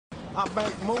I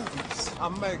make movies. I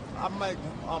make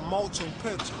motion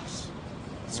pictures,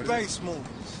 space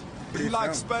movies. You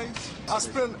like space? I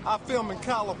film in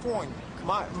California.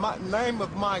 My name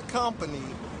of my company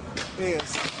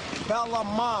is Bella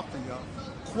Mafia,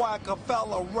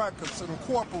 Quackafella Records,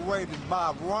 incorporated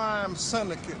by Rhyme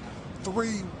Syndicate,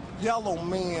 3 Yellow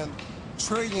Men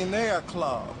Trillionaire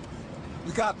Club.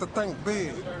 You got to think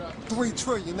big, 3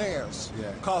 trillionaires,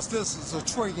 because this is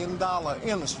 $1 trillion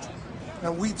industry,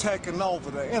 and we taking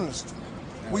over the industry.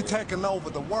 We taking over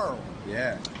the world.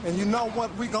 Yeah. And you know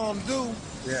what we gonna do?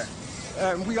 Yeah.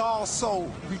 And we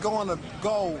gonna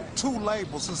go 2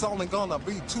 labels. It's only gonna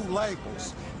be 2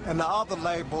 labels, and the other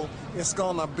label is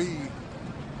gonna be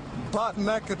Butt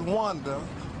Naked Wonder,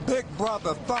 Big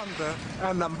Brother Thunder,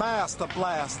 and the Master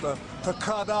Blaster to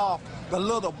cut off the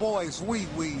little boys'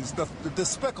 wee-wees, the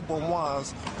despicable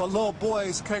ones. The little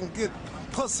boys can't get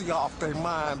pussy off their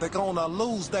mind. They're gonna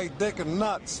lose their dick and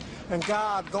nuts, and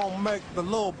God gonna make the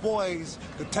little boys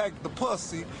to take the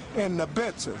pussy and the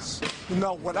bitches, you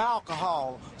know, with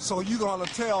alcohol. So you gonna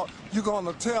tell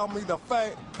me the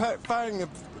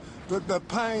the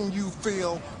pain you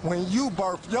feel when you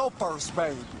birth your first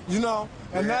baby, you know?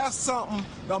 And that's something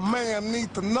the man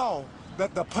need to know,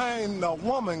 that the pain the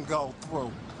woman go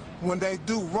through when they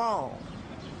do wrong,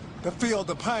 to feel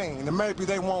the pain, and maybe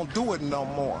they won't do it no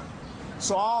more.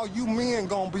 So all you men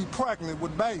gonna be pregnant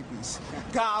with babies.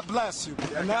 God bless you.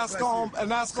 And that's gonna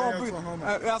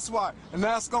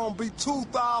be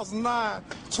 2009,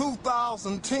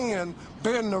 2010,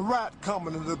 Ben the Rat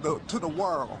coming to the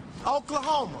world.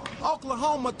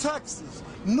 Oklahoma, Texas,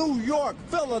 New York,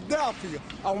 Philadelphia,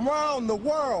 around the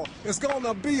world, it's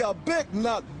gonna be a big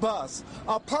nut bus,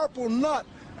 a purple nut.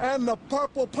 And the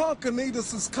purple pumpkin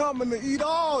eaters is coming to eat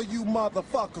all you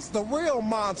motherfuckers, the real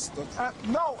monsters.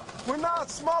 No, we're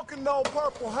not smoking no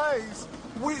purple haze.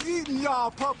 We eating y'all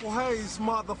purple haze,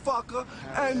 motherfucker.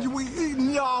 And we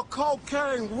eating y'all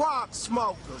cocaine rock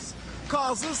smokers.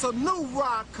 Cause it's a new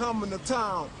rock coming to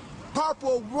town.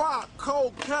 Purple rock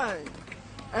cocaine.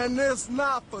 And it's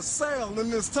not for sale,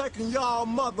 and it's taking y'all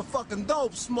motherfucking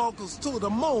dope smokers to the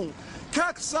moon.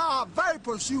 Catch our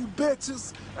vapors, you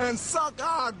bitches, and suck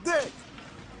our dick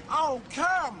on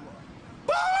camera.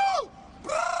 Boo!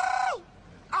 Boo!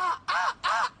 Ah, ah,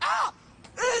 ah, ah!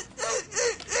 Eat, eat,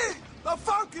 eat, eat! The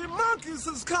funky monkeys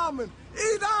is coming.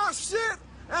 Eat our shit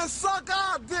and suck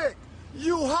our dick,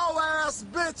 you hoe-ass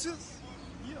bitches.